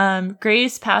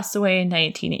Grace passed away in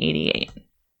 1988.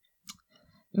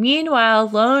 Meanwhile,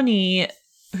 Loney,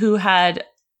 who had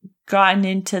gotten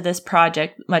into this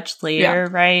project much later,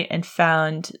 right, and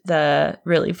found the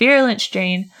really virulent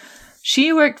strain,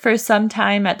 she worked for some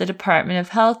time at the Department of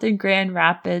Health in Grand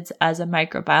Rapids as a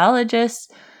microbiologist,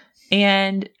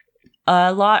 and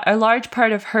a large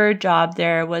part of her job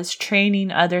there was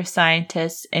training other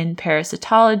scientists in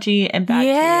parasitology and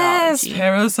bacteriology. Yes,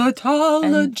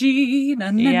 parasitology.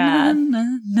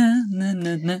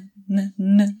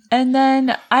 And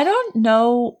then I don't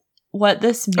know what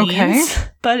this means,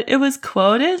 but it was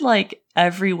quoted like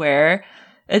everywhere.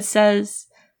 It says,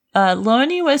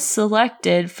 Loney was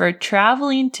selected for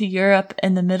traveling to Europe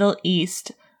and the Middle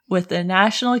East with the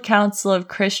National Council of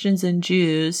Christians and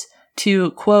Jews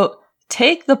to, quote,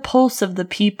 take the pulse of the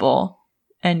people,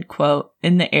 end quote,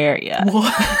 in the area.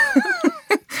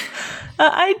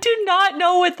 I do not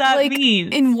know what that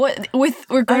means. In what, with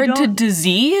regard to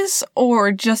disease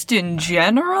or just in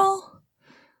general?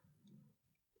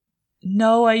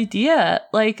 No idea.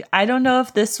 Like, I don't know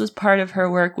if this was part of her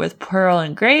work with Pearl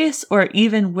and Grace or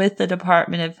even with the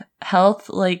Department of Health.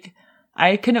 Like,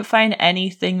 I couldn't find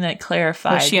anything that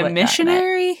clarified. Was she a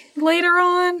missionary later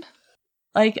on?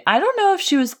 Like, I don't know if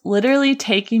she was literally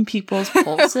taking people's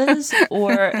pulses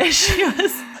or if she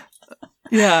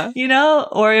was, you know,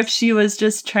 or if she was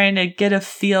just trying to get a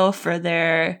feel for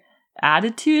their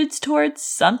attitudes towards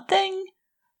something.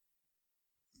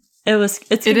 It's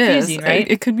confusing, right?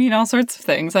 It could mean all sorts of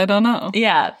things. I don't know.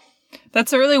 Yeah.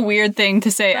 That's a really weird thing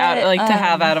to say to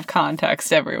have out of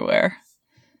context everywhere.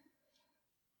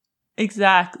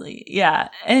 Exactly. Yeah.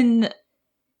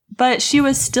 But she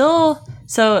was still,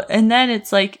 and then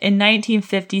it's like in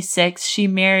 1956, she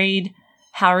married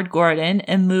Howard Gordon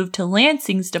and moved to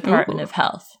Lansing's Department of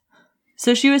Health.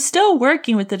 So she was still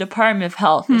working with the Department of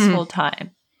Health this whole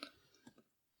time.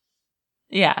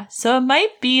 Yeah. So it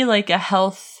might be like a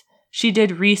health. She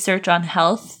did research on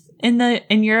health in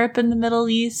Europe and the Middle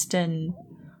East, and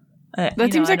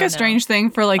that seems like a strange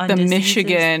thing for like the diseases.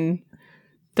 Michigan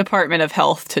Department of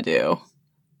Health to do.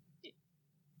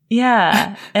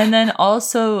 Yeah, and then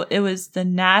also it was the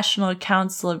National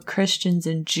Council of Christians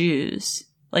and Jews.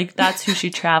 Like that's who she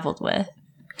traveled with.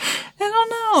 I don't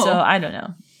know. So I don't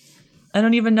know. I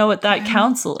don't even know what that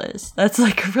council is. That's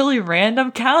like a really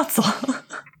random council.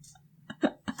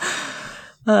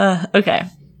 Okay.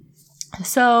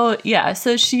 So,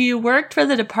 so she worked for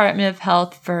the Department of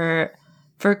Health for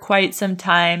quite some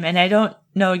time, and I don't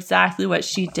know exactly what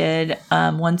she did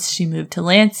once she moved to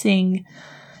Lansing.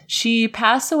 She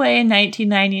passed away in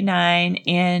 1999,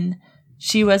 and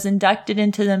she was inducted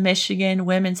into the Michigan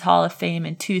Women's Hall of Fame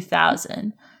in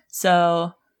 2000.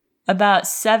 So, about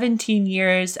 17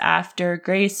 years after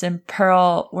Grace and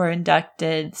Pearl were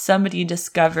inducted, somebody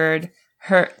discovered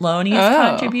Loney's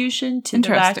contribution to the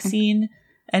vaccine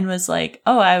and was like,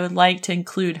 I would like to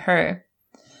include her.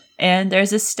 And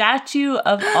there's a statue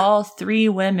of all three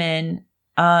women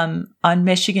on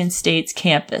Michigan State's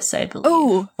campus, I believe.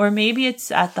 Oh. Or maybe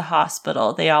it's at the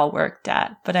hospital they all worked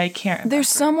at, but I can't remember. There's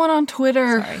someone on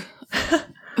Twitter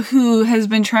who has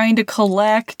been trying to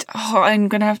collect... I'm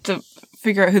going to have to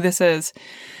figure out who this is.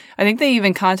 I think they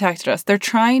even contacted us. They're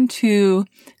trying to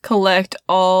collect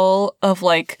all of,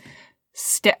 like...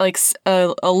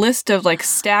 a list of like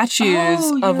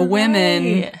statues of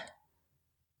women. Right.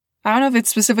 I don't know if it's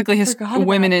specifically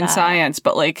women in science,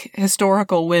 but like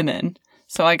historical women.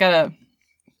 So I gotta.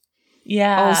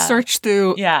 Yeah. I'll search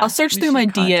through. Yeah. I'll search through my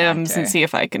DMs and see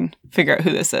if I can figure out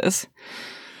who this is.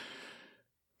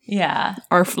 Yeah.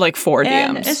 Or like 4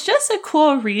 and DMs. It's just a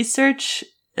cool research.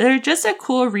 They're just a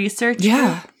cool research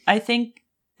group. I think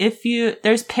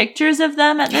there's pictures of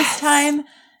them at this time,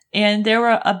 and there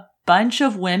were a bunch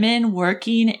of women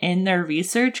working in their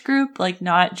research group, like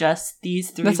not just these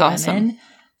 3 women. Awesome.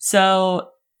 So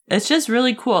it's just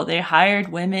really cool. They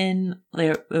hired women.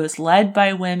 It was led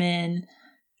by women,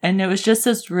 and it was just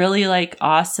this really like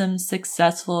awesome,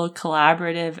 successful,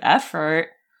 collaborative effort.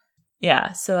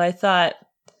 Yeah. So I thought,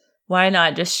 why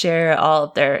not just share all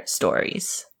of their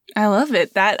stories? I love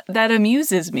it. That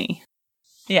amuses me.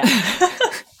 Yeah.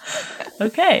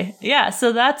 Okay. Yeah.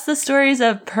 So that's the stories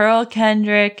of Pearl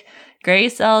Kendrick,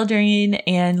 Grace Eldring,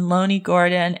 and Loney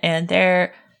Gordon, and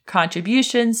their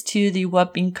contributions to the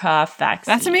whooping cough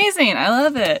vaccine. That's amazing. I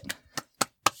love it.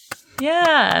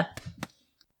 Yeah.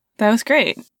 That was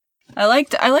great. I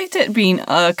liked it being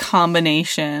a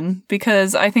combination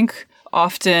because I think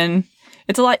often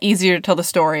it's a lot easier to tell the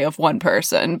story of one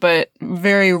person, but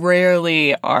very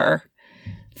rarely are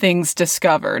things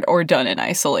discovered or done in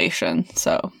isolation.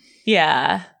 So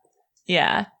yeah.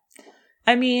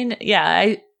 I mean,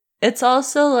 it's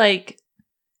also like,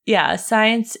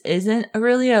 science isn't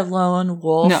really a lone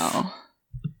wolf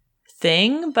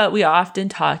thing, but we often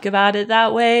talk about it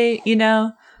that way, you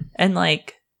know? And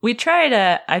like, we try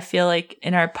to, I feel like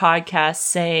in our podcast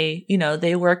say, you know,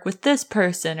 they work with this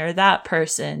person or that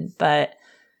person, but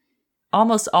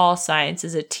almost all science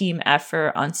is a team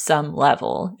effort on some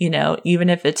level, you know, even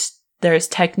if there's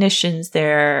technicians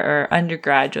there or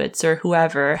undergraduates or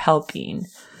whoever helping.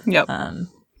 Yep.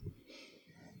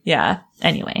 Yeah.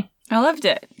 Anyway. I loved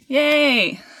it.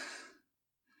 Yay.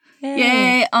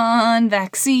 Yay on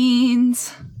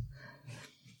vaccines.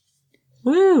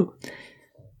 Woo.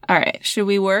 All right. Should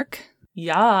we work?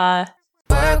 Yeah.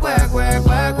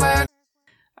 Work.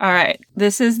 All right.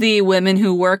 This is the Women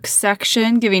Who Work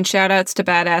section, giving shout outs to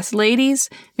badass ladies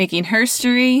making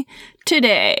herstory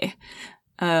today.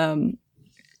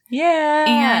 Yeah.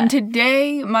 And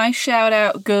today my shout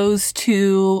out goes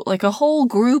to like a whole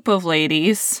group of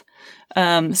ladies.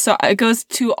 So it goes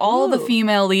to all the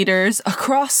female leaders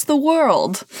across the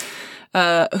world.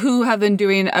 Who have been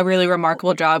doing a really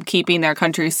remarkable job keeping their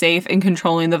country safe and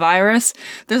controlling the virus.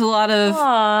 There's a lot of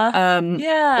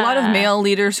a lot of male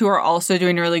leaders who are also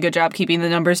doing a really good job keeping the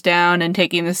numbers down and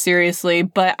taking this seriously.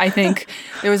 But I think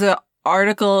there was an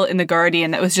article in The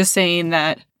Guardian that was just saying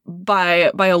that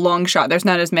by a long shot, there's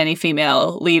not as many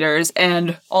female leaders,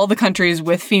 and all the countries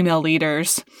with female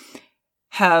leaders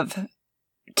have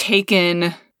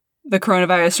taken the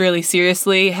coronavirus really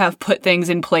seriously, have put things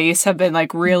in place, have been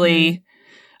like really,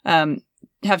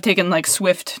 have taken like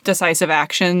swift, decisive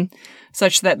action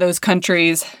such that those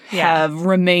countries have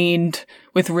remained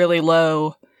with really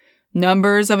low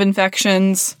numbers of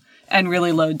infections and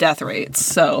really low death rates.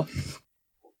 So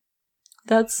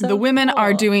that's so the women cool.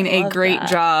 are doing a great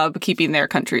job keeping their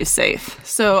countries safe.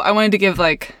 So I wanted to give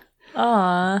like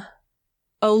a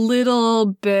little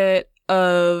bit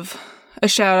of a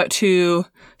shout out to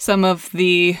some of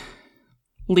the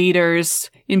leaders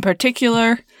in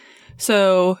particular.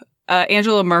 So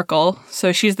Angela Merkel,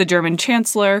 so she's the German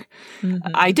chancellor.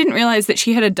 I didn't realize that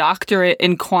she had a doctorate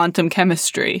in quantum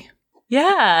chemistry.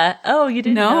 Yeah. Oh, you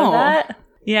didn't know that?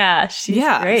 Yeah, she's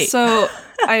great. So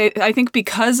I think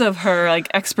because of her like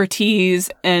expertise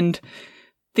and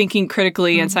thinking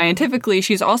critically and scientifically,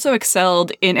 she's also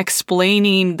excelled in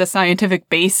explaining the scientific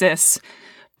basis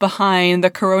behind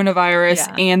the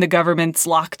coronavirus and the government's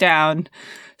lockdown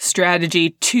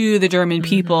strategy to the German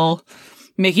people,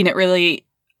 making it really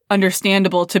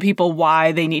understandable to people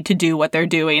why they need to do what they're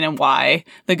doing and why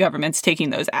the government's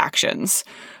taking those actions.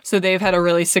 So they've had a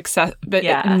really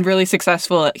really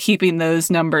successful at keeping those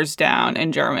numbers down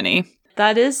in Germany.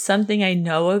 That is something I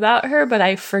know about her, but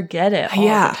I forget it all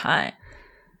the time.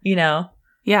 You know?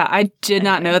 Yeah, I did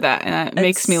not know that, and it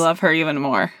makes me love her even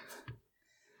more.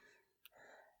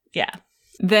 Yeah.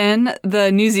 Then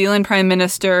the New Zealand Prime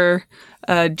Minister,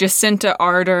 Jacinda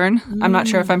Ardern, I'm not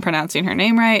sure if I'm pronouncing her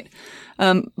name right,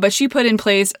 but she put in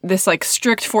place this like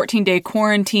strict 14-day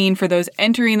quarantine for those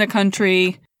entering the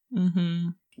country,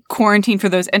 quarantine for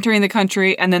those entering the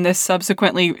country, and then this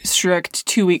subsequently strict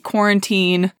 2-week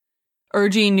quarantine,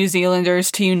 urging New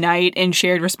Zealanders to unite in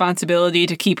shared responsibility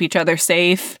to keep each other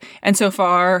safe. And so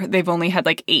far, they've only had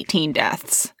like 18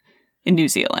 deaths in New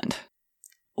Zealand.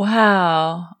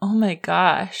 Wow. Oh my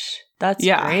gosh. That's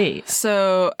great.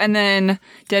 So, and then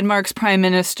Denmark's Prime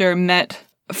Minister Mette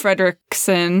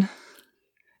Frederiksen,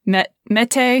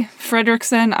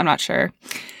 I'm not sure.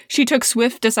 She took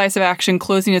swift, decisive action,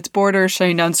 closing its borders,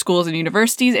 shutting down schools and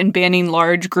universities, and banning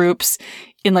large groups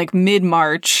in like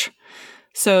mid-March.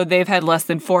 So they've had less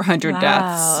than 400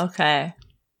 deaths. Okay.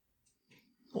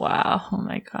 Wow. Oh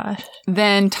my gosh.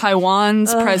 Then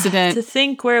Taiwan's president. To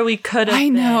think where we could have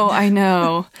been. I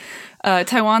know.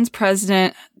 Taiwan's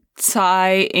president,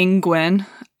 Tsai Ing-wen,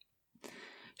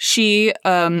 she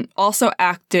also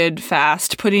acted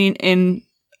fast, putting in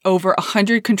over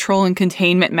 100 control and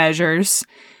containment measures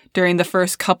during the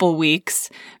first couple weeks,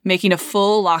 making a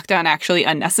full lockdown actually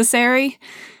unnecessary.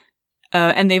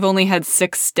 And they've only had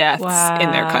 6 deaths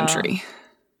in their country.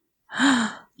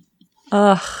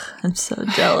 Ugh, I'm so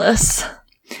jealous.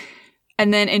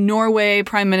 And then in Norway,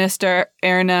 Prime Minister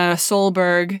Erna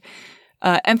Solberg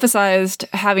emphasized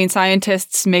having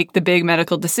scientists make the big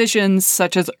medical decisions,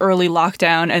 such as early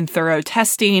lockdown and thorough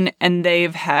testing, and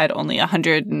they've had only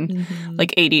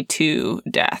 182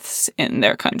 deaths in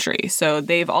their country. So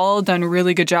they've all done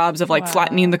really good jobs of like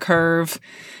flattening the curve,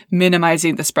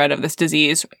 minimizing the spread of this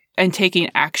disease, and taking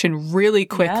action really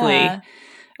quickly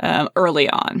early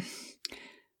on.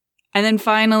 And then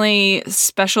finally,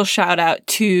 special shout out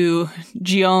to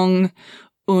Jeong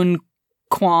Eun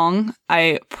Kwang.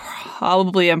 I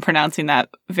probably am pronouncing that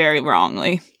very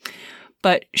wrongly.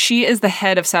 But she is the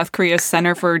head of South Korea's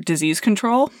Center for Disease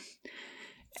Control.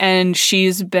 And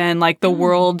she's been like the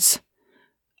world's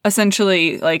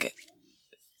essentially like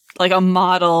a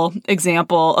model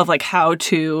example of like how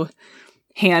to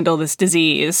handle this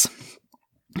disease.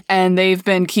 And they've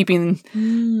been keeping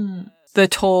the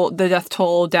death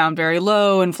toll down very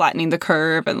low and flattening the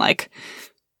curve, and like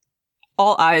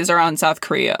all eyes are on South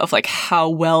Korea of like how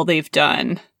well they've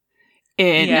done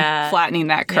in flattening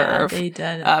that curve. Yeah, they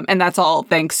did. And that's all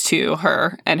thanks to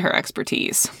her and her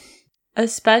expertise.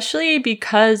 Especially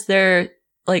because they're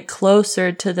like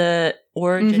closer to the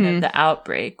origin of the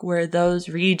outbreak, where those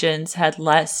regions had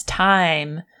less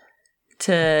time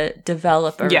to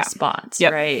develop a response,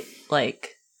 right? Like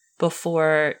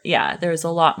before, there was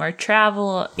a lot more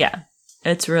travel. Yeah,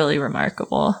 it's really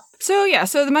remarkable. So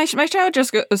my shout out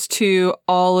just goes to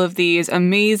all of these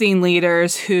amazing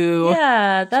leaders who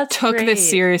took this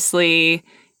seriously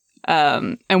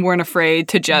and weren't afraid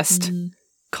to just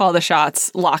call the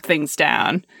shots, lock things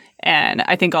down. And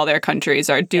I think all their countries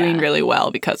are doing really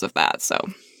well because of that. So,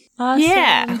 awesome.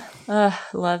 Yeah.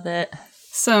 Love it.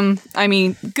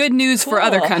 Good news for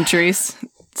other countries.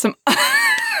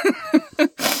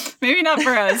 Maybe not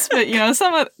for us, but,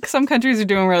 some countries are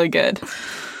doing really good.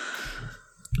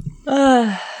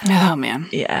 Oh, man.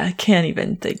 Yeah, I can't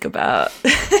even think about.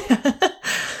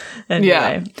 Anyway.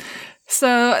 Yeah.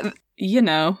 So,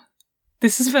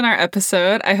 this has been our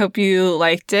episode. I hope you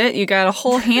liked it. You got a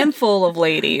whole handful of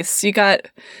ladies. You got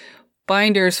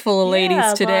binders full of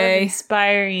ladies today. A lot of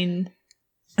inspiring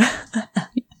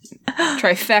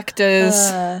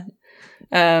trifectas.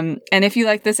 And if you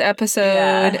like this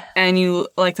episode and you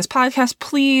like this podcast,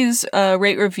 please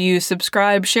rate, review,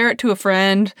 subscribe, share it to a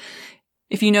friend.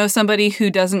 If you know somebody who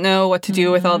doesn't know what to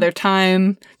do with all their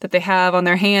time that they have on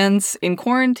their hands in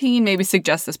quarantine, maybe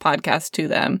suggest this podcast to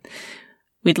them.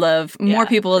 We'd love more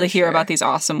people to hear about these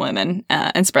awesome women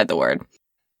and spread the word.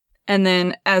 And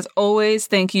then, as always,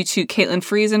 thank you to Caitlin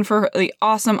Friesen for the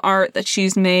awesome art that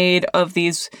she's made of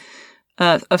these,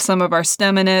 of some of our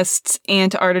STEMinists, and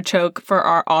to Artichoke for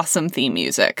our awesome theme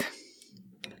music.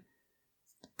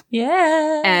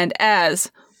 Yeah. And as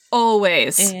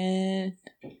always...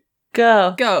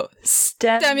 Go.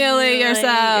 Stimulate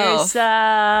yourself.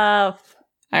 All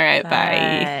right,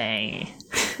 bye.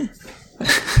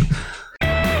 Bye.